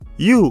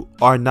You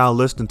are now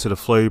listening to the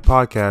Flurry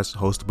Podcast,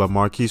 hosted by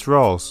Marquise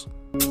Rawls.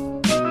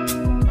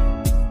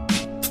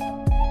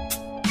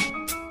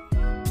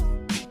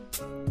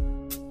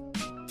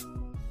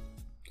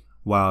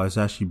 Wow, it's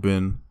actually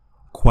been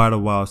quite a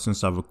while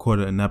since I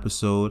recorded an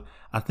episode.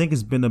 I think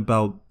it's been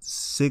about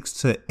 6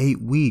 to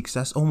 8 weeks.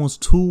 That's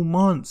almost 2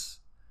 months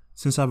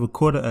since I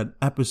recorded an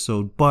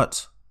episode,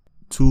 but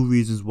 2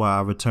 reasons why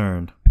I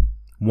returned.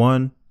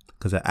 One,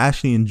 because I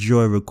actually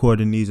enjoy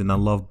recording these and I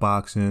love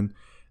boxing.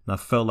 And I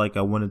felt like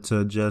I wanted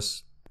to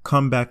just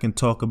come back and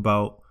talk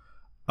about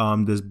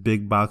this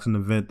big boxing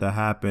event that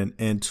happened.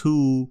 And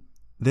two,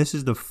 this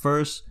is the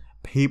first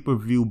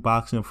pay-per-view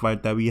boxing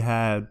fight that we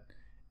had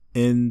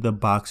in the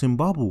boxing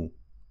bubble.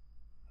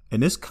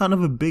 And it's kind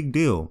of a big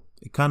deal.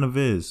 It kind of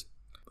is.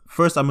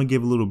 First, I'm going to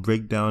give a little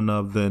breakdown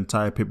of the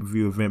entire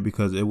pay-per-view event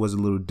because it was a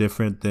little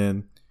different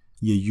than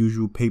your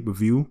usual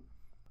pay-per-view.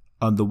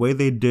 The way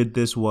they did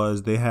this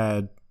was they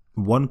had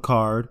one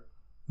card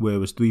where it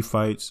was 3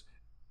 fights.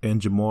 And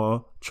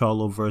Jermall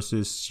Charlo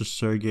versus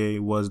Sergey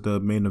was the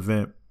main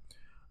event.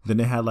 Then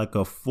they had like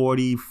a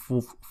 40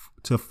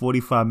 to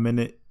 45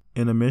 minute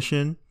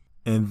intermission.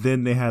 And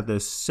then they had the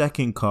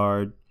second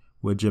card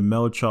where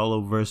Jermell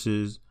Charlo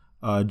versus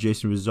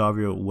Jason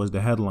Rosario was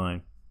the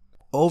headline.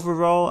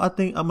 Overall, I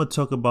think I'm going to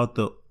talk about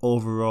the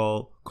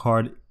overall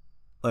card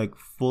like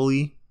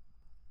fully.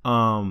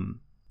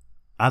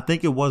 I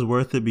think it was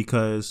worth it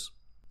because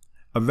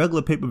a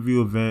regular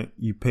pay-per-view event,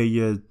 you pay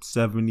your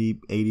 $70,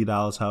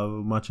 $80, however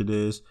much it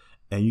is,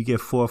 and you get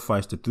 4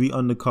 fights, the 3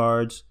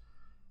 undercards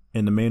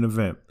in the main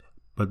event.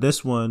 But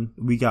this one,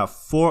 we got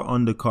 4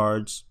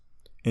 undercards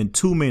and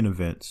 2 main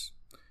events.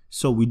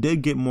 So we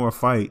did get more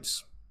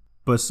fights,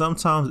 but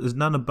sometimes it's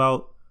not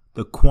about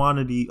the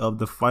quantity of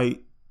the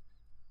fight,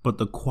 but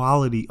the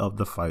quality of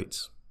the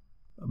fights.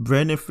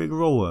 Brandon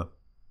Figueroa,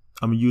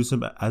 I'm going to use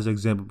him as an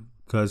example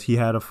because he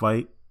had a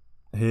fight.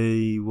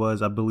 He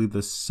was, I believe,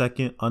 the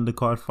second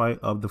undercard fight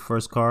of the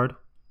first card.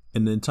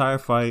 In the entire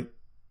fight,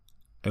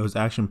 it was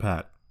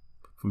action-packed.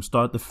 From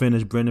start to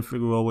finish, Brandon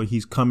Figueroa,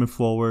 he's coming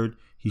forward.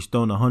 He's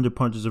throwing 100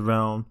 punches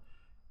around.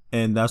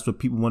 And that's what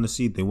people want to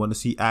see. They want to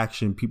see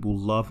action. People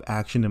love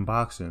action in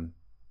boxing.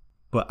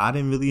 But I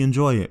didn't really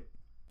enjoy it.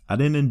 I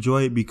didn't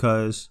enjoy it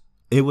because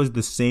it was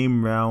the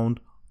same round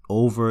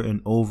over and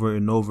over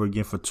and over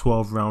again for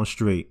 12 rounds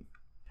straight.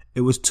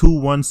 It was too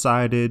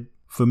one-sided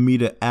for me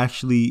to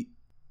actually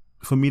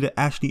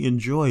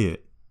enjoy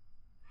it.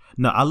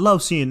 Now, I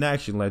love seeing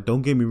action. Like,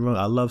 don't get me wrong.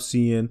 I love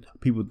seeing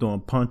people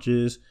throwing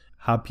punches,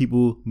 how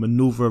people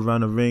maneuver around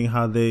the ring,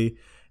 how they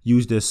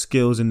use their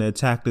skills and their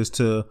tactics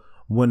to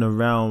win a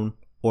round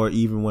or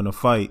even win a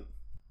fight.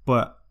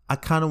 But I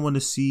kind of want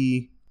to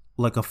see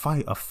like a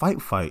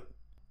fight.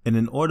 And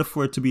in order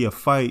for it to be a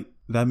fight,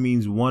 that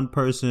means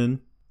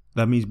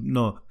that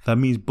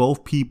means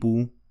both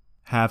people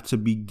have to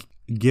be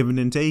given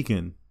and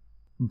taken.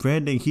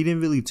 Brandon, he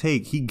didn't really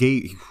take. He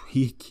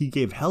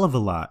gave hell of a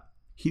lot.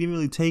 He didn't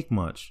really take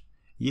much.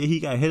 Yeah, he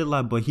got hit a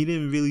lot, but he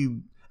didn't really.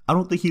 I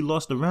don't think he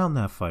lost a round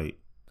that fight.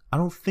 I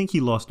don't think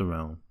he lost a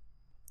round.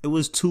 It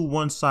was too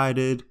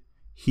one-sided.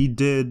 He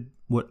did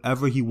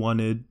whatever he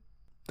wanted.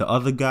 The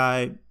other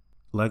guy,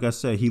 like I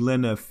said, he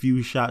landed a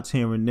few shots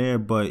here and there,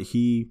 but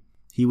he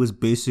was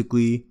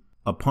basically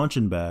a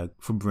punching bag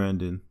for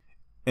Brandon.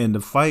 And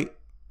the fight,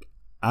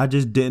 I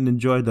just didn't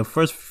enjoy. The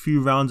first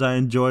few rounds I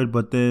enjoyed,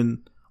 but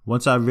then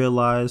once I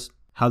realized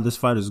how this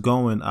fight is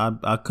going,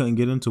 I couldn't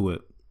get into it.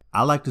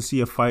 I like to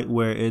see a fight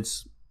where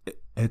it's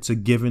a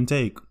give and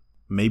take.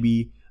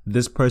 Maybe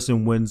this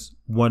person wins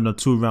 1 or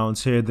 2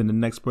 rounds here, then the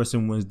next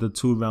person wins the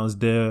 2 rounds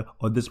there,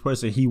 or this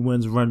person, he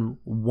wins one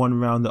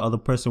round, the other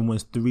person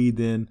wins 3,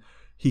 then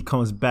he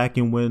comes back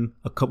and win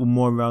a couple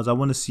more rounds. I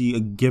want to see a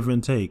give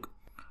and take.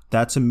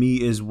 That to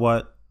me is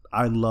what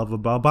I love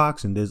about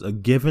boxing. There's a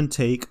give and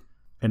take,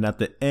 and at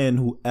the end,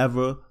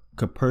 whoever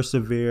could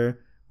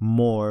persevere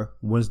more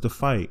wins the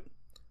fight.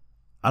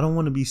 I don't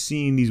want to be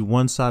seeing these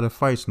one-sided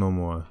fights no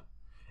more.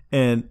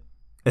 And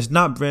it's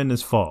not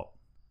Brandon's fault.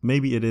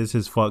 Maybe it is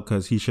his fault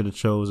because he should have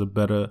chose a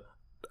better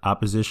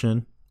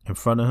opposition in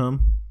front of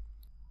him.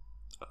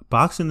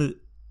 Boxing,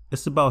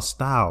 it's about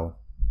style.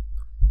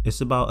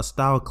 It's about a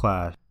style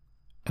clash.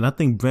 And I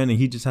think Brandon,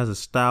 he just has a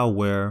style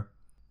where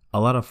a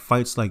lot of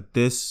fights like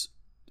this,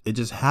 it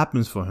just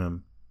happens for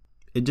him.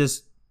 It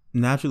just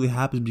naturally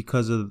happens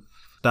because of the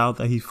style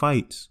that he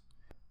fights.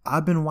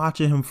 I've been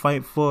watching him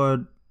fight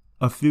for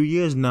a few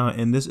years now,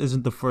 and this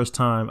isn't the first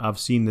time I've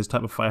seen this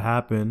type of fight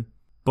happen.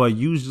 But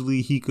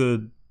usually he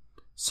could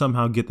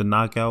somehow get the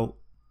knockout.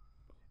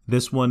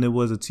 This one, it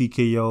was a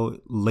TKO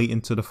late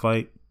into the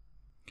fight.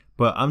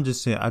 But I'm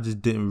just saying, I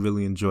just didn't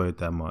really enjoy it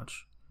that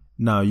much.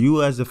 Now,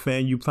 you as a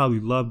fan, you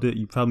probably loved it.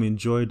 You probably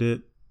enjoyed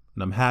it.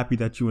 And I'm happy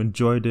that you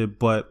enjoyed it,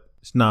 but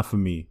it's not for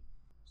me.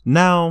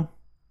 Now,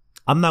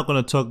 I'm not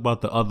going to talk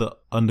about the other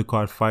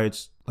undercard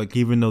fights. Like,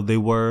 even though they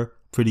were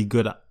pretty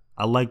good,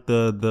 I liked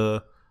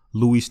the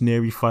Luis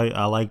Neri fight.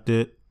 I liked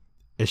it.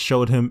 It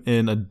showed him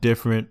in a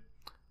different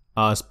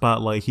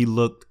spotlight. He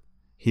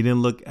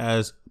didn't look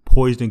as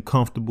poised and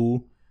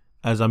comfortable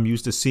as I'm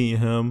used to seeing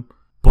him.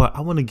 But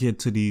I want to get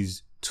to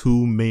these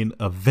two main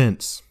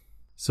events.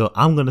 So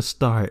I'm going to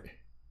start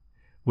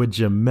with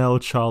Jermell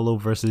Charlo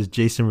versus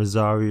Jason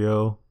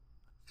Rosario.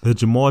 The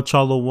Jermell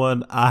Charlo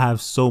one, I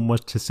have so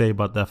much to say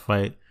about that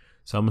fight.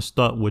 So I'm going to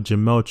start with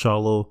Jermell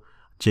Charlo,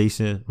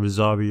 Jason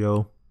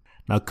Rosario.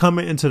 Now,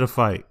 coming into the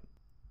fight,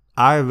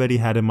 I already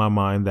had in my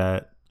mind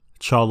that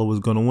Charlo was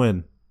going to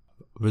win.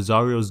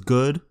 Rosario's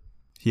good.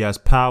 He has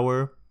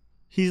power.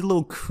 He's a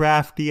little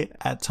crafty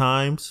at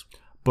times,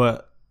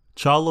 but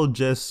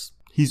Charlo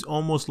he's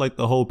almost like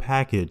the whole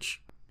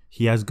package.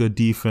 He has good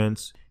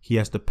defense. He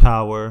has the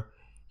power.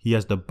 He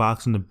has the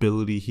boxing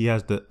ability. He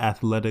has the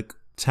athletic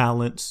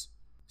talents.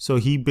 So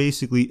he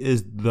basically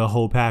is the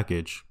whole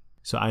package.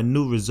 So I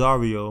knew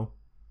Rosario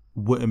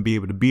wouldn't be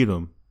able to beat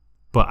him,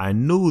 but I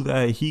knew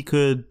that he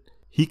could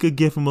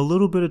give him a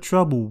little bit of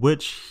trouble,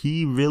 which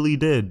he really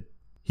did.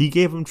 He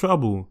gave him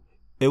trouble.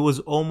 It was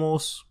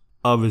almost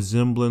a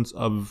resemblance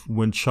of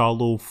when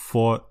Charlo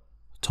fought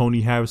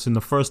Tony Harrison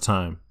the first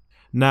time.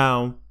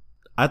 Now,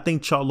 I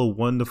think Charlo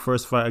won the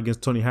first fight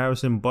against Tony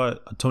Harrison,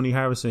 but Tony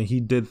Harrison, he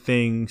did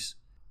things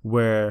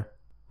where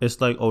it's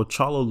like, oh,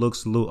 Charlo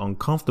looks a little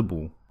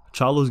uncomfortable.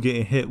 Charlo's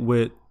getting hit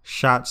with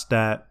shots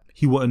that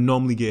he wouldn't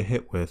normally get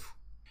hit with.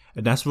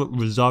 And that's what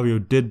Rosario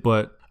did,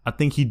 but I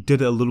think he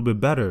did it a little bit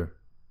better.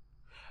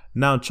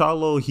 Now,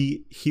 Charlo,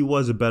 he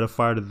was a better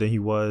fighter than he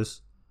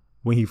was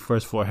when he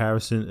first fought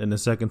Harrison in the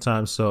second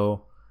time,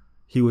 so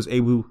he was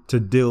able to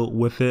deal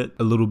with it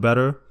a little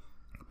better.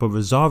 But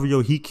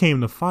Rosario, he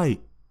came to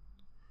fight,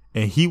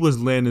 and he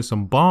was landing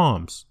some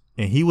bombs,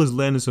 and he was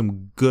landing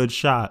some good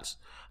shots.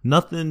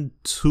 Nothing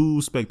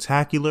too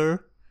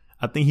spectacular.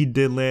 I think he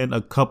did land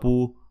a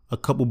couple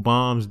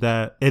bombs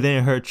that it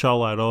didn't hurt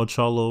Charlo at all.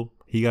 Charlo,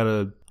 he got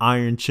an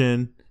iron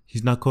chin.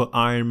 He's not called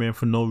Iron Man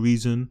for no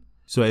reason.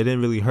 So it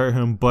didn't really hurt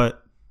him,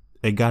 but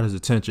it got his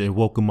attention. It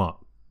woke him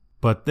up.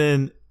 But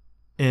then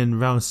in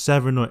round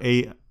 7 or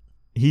 8,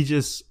 he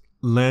just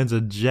lands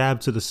a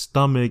jab to the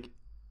stomach,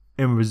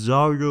 and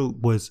Rosario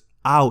was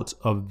out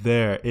of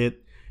there.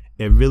 It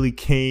really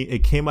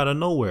came out of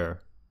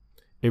nowhere.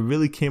 It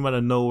really came out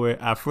of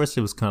nowhere. At first,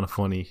 it was kind of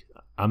funny.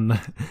 I'm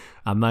not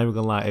even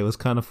gonna lie. It was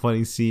kind of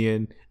funny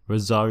seeing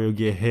Rosario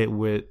get hit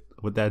with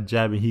that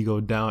jab and he go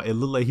down. It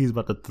looked like he's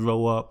about to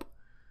throw up.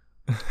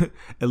 It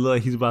looked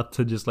like he's about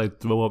to just like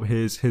throw up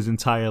his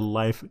entire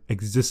life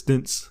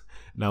existence.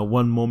 Now,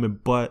 one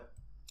moment, but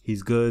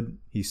he's good.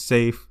 He's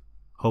safe.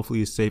 Hopefully,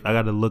 he's safe. I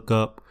got to look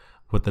up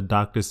what the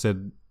doctor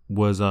said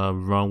was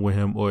wrong with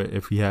him, or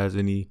if he has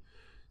any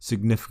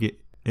significant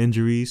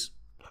injuries.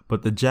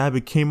 But the jab,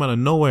 it came out of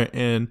nowhere,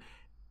 and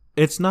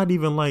it's not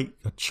even like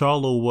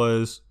Charlo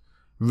was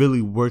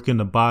really working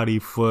the body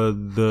for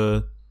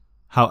the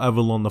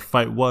however long the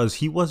fight was.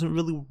 He wasn't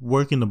really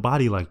working the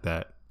body like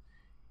that.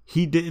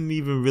 He didn't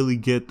even really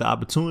get the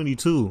opportunity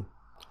to.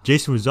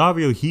 Jason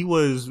Rosario, he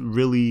was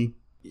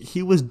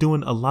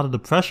doing a lot of the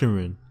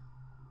pressuring.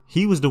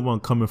 He was the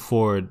one coming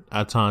forward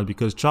at times,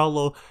 because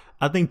Charlo,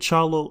 I think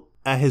Charlo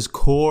at his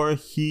core,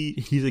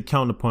 he's a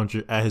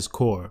counterpuncher at his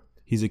core.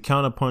 He's a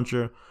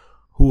counterpuncher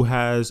who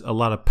has a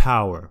lot of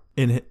power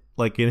in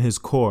his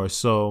core.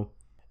 So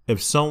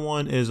if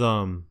someone is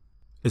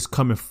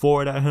coming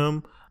forward at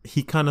him,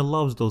 he kind of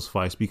loves those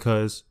fights,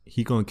 because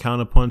he gonna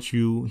counterpunch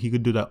you. He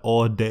could do that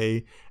all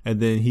day, and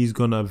then he's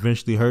gonna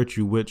eventually hurt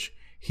you, which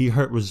he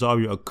hurt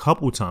Rosario a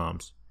couple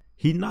times.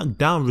 He knocked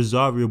down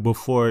Rosario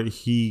before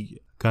he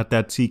got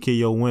that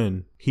TKO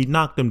win. He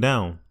knocked him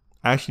down.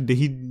 Actually,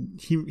 he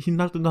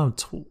knocked him down.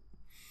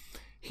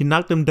 He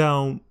knocked him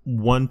down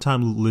one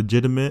time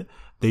legitimate.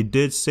 They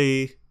did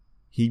say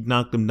he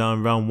knocked him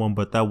down round 1,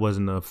 but that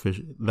wasn't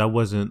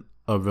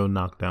a real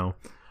knockdown.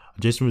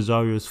 Jason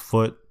Rosario's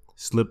foot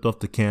slipped off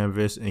the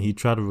canvas, and he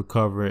tried to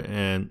recover,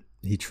 and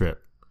he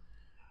tripped.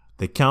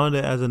 They counted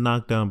it as a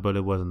knockdown, but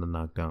it wasn't a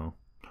knockdown.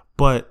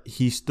 But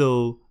he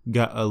still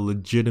got a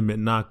legitimate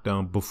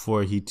knockdown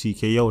before he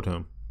TKO'd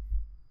him.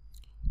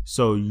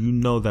 So you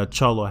know that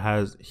Charlo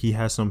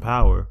has some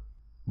power.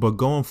 But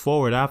going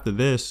forward after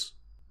this,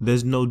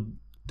 there's no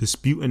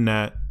disputing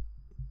that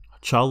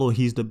Charlo,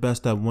 he's the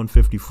best at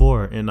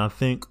 154. And I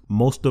think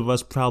most of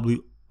us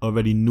probably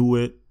already knew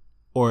it,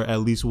 or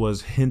at least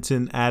was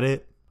hinting at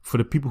it. For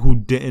the people who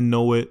didn't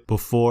know it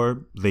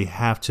before, they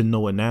have to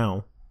know it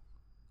now.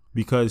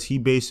 Because he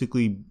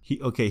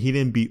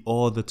didn't beat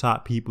all the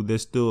top people.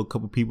 There's still a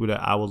couple people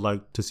that I would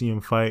like to see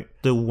him fight.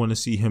 Still want to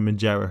see him and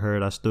Jarrett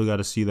Hurd. I still got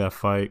to see that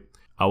fight.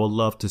 I would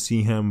love to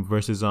see him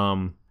versus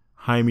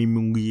Jaime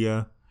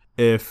Munguia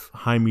if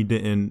Jaime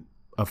didn't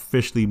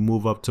officially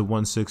move up to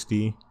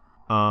 160.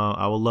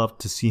 I would love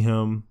to see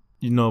him,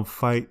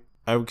 fight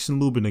Erickson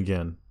Lubin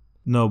again.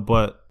 No,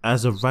 but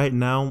as of right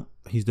now,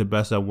 he's the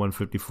best at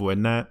 154.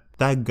 And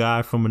that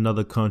guy from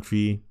another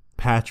country,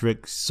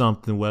 Patrick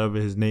something, whatever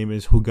his name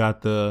is, who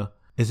got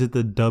is it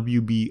the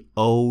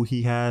WBO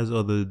he has,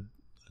 or the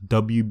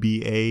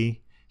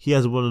WBA? He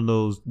has one of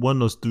those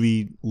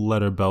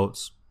 3-letter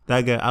belts.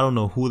 That guy, I don't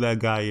know who that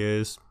guy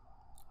is.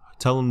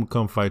 Tell him to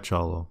come fight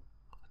Charlo.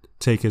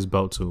 Take his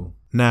belt too.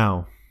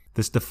 Now,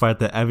 This is the fight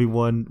that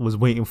everyone was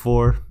waiting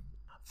for.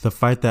 The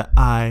fight that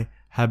I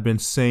have been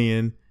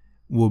saying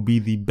will be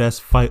the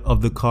best fight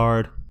of the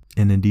card.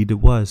 And indeed it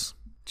was.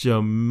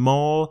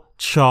 Jermall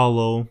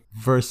Charlo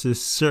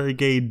versus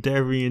Sergey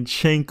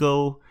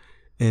Derevyanchenko.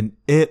 And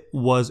it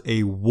was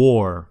a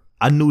war.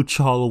 I knew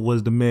Charlo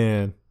was the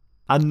man.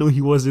 I knew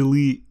he was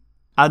elite.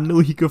 I knew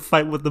he could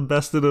fight with the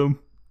best of them.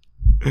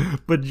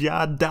 But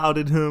y'all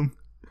doubted him.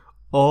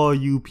 All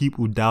you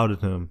people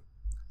doubted him.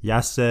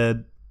 Y'all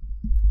said,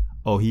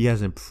 oh, he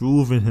hasn't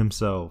proven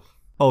himself.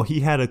 Oh, he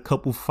had a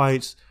couple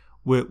fights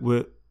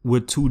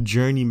with two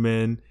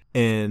journeymen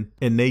and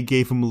they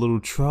gave him a little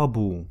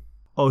trouble.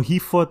 Oh, he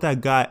fought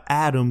that guy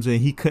Adams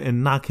and he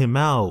couldn't knock him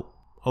out.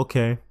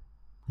 Okay.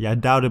 Y'all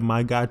doubted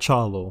my guy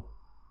Charlo.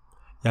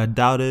 Y'all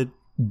doubted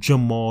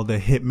Jermall, the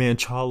hitman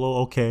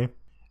Charlo. Okay.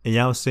 And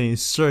y'all was saying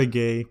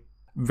Sergey,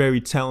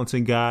 very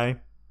talented guy.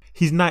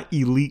 He's not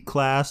elite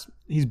class.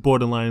 He's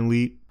borderline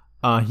elite.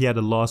 He had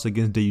a loss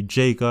against Dave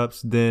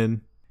Jacobs,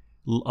 then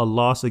a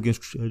loss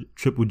against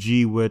Triple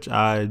G, which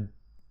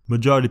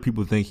majority of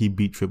people think he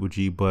beat Triple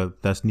G,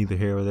 but that's neither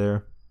here or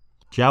there.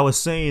 Y'all was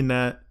saying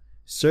that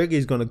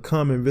Sergey's gonna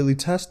come and really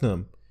test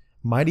him,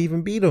 might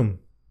even beat him.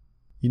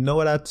 You know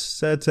what I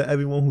said to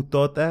everyone who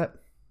thought that?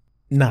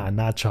 Nah,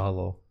 not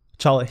Charlo.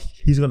 Charlo,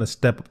 he's gonna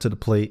step up to the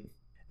plate,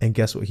 and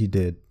guess what he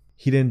did?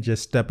 He didn't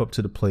just step up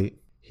to the plate.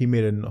 He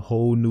made a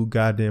whole new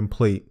goddamn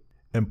plate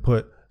and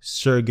put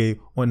Sergey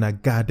on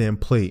that goddamn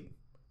plate.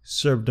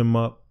 Served him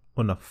up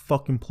on a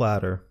fucking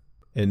platter.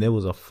 And it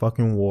was a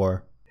fucking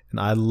war. And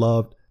I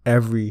loved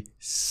every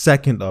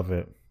second of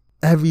it.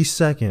 Every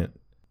second.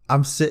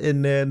 I'm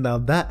sitting there. Now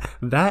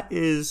that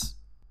is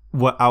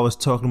what I was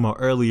talking about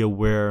earlier,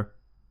 where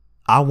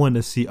I want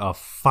to see a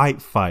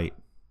fight.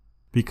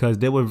 Because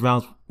there were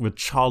rounds where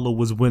Charlo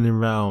was winning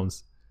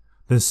rounds.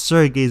 Then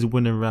Sergey's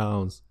winning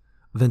rounds.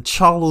 Then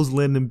Charlo's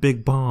landing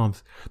big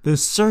bombs. Then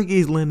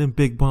Sergey's landing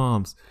big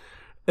bombs.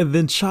 And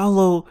then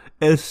Charlo,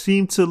 it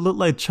seemed to look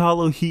like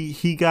Charlo,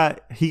 he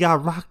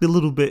got rocked a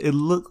little bit. It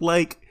looked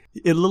like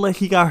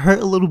he got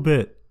hurt a little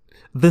bit.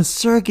 Then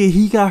Sergey,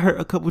 he got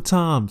hurt a couple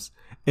times.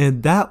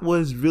 And that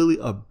was really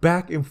a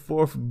back and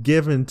forth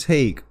give and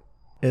take.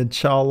 And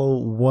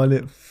Charlo won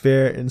it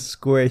fair and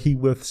square. He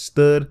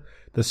withstood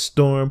the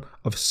storm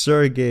of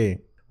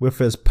Sergey with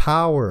his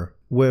power,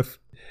 with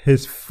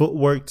his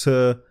footwork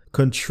to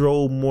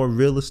control more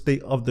real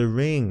estate of the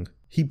ring.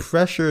 He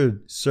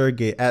pressured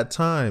Sergey at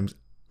times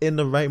in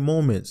the right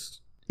moments.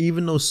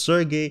 Even though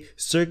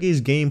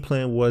Sergey's game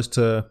plan was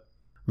to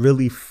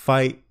really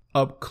fight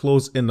up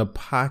close in the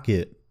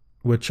pocket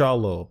with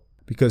Charlo,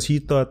 because he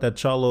thought that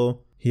Charlo,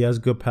 he has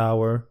good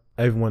power.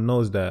 Everyone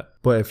knows that.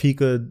 But if he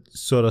could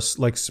sort of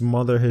like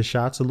smother his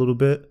shots a little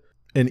bit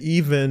and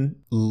even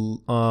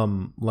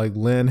like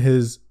land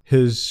his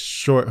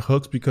short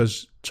hooks,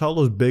 because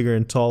Charlo's bigger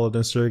and taller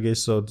than Sergey,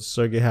 so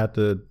Sergey had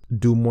to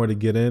do more to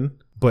get in.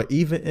 But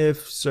even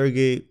if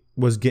Sergey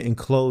was getting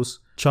close,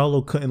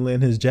 Charlo couldn't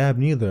land his jab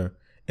neither.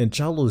 And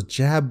Charlo's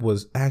jab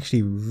was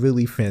actually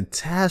really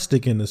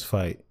fantastic in this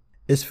fight.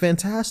 It's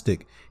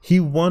fantastic. He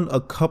won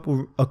a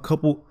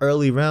couple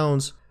early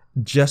rounds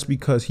just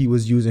because he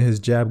was using his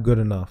jab good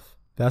enough.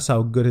 That's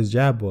how good his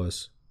jab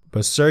was.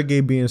 But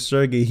Sergey being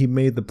Sergey, he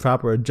made the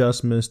proper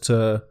adjustments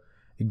to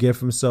give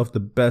himself the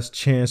best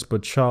chance.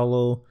 But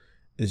Charlo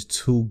is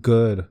too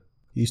good.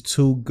 He's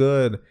too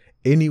good.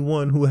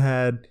 Anyone who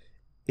had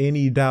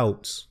any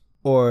doubts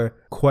or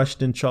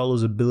questioned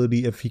Charlo's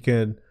ability if he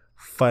can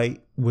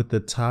fight with the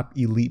top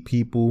elite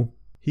people,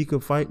 he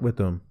could fight with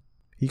them.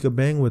 He could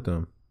bang with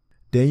them.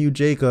 Daniel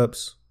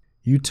Jacobs,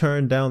 you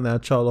turned down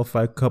that Charlo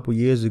fight a couple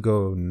years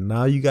ago.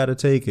 Now you got to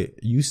take it.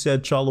 You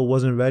said Charlo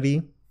wasn't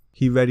ready.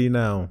 He ready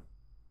now.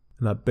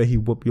 And I bet he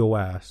whoop your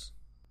ass.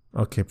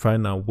 Okay, probably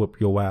not whoop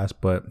your ass,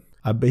 but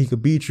I bet he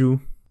could beat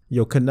you.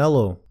 Yo,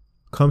 Canelo,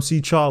 come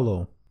see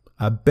Charlo.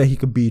 I bet he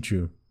could beat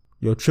you.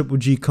 Yo, Triple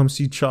G, come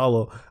see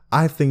Charlo.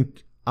 I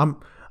think I'm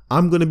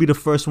going to be the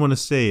first one to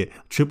say it.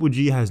 Triple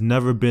G has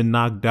never been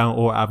knocked down,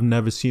 or I've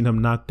never seen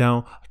him knocked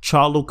down.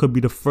 Charlo could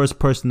be the first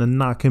person to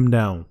knock him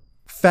down.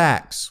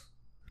 Facts.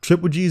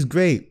 Triple G is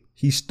great.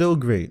 He's still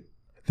great.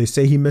 They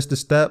say he missed a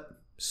step.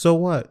 So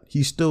what?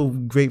 He's still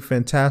great,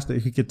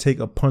 fantastic. He could take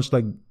a punch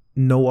like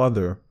no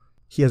other.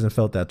 He hasn't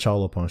felt that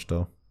Charlo punch,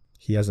 though.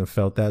 He hasn't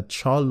felt that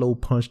Charlo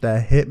punch,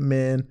 that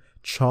Hitman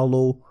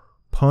Charlo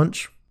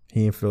punch.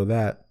 He didn't feel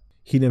that.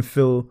 He didn't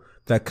feel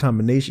that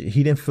combination.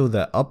 He didn't feel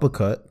that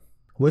uppercut.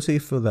 Where's he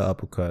feel that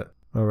uppercut?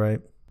 All right.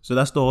 So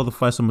that's all the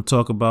fights I'm going to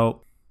talk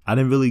about. I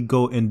didn't really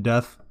go in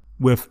depth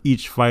with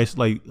each fight,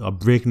 like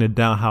breaking it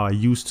down how I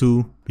used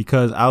to,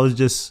 because I was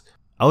just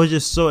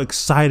so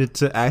excited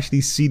to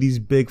actually see these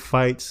big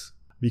fights,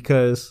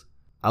 because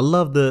I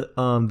love the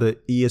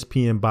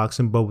ESPN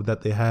boxing bubble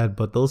that they had,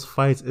 but those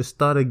fights, it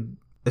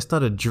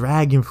started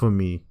dragging for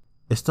me.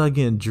 It started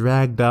getting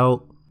dragged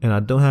out, and I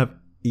don't have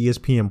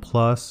ESPN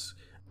Plus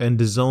and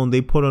DAZN.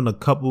 They put on a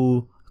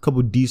couple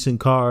decent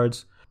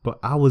cards, but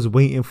I was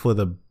waiting for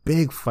the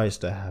big fights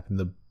to happen,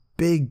 the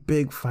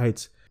big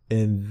fights.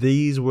 And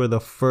these were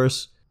the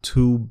first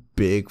two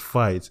big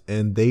fights,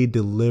 and they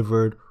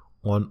delivered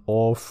on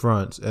all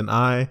fronts. And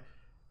I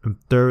am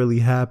thoroughly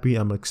happy.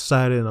 I'm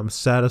excited and I'm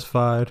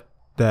satisfied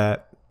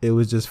that it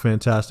was just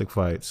fantastic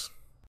fights.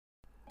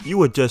 You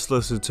were just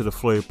listening to the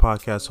Floyd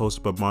Podcast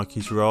hosted by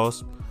Marquise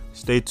Ross.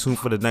 Stay tuned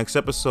for the next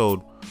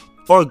episode,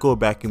 or go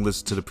back and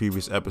listen to the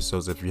previous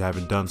episodes if you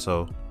haven't done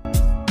so.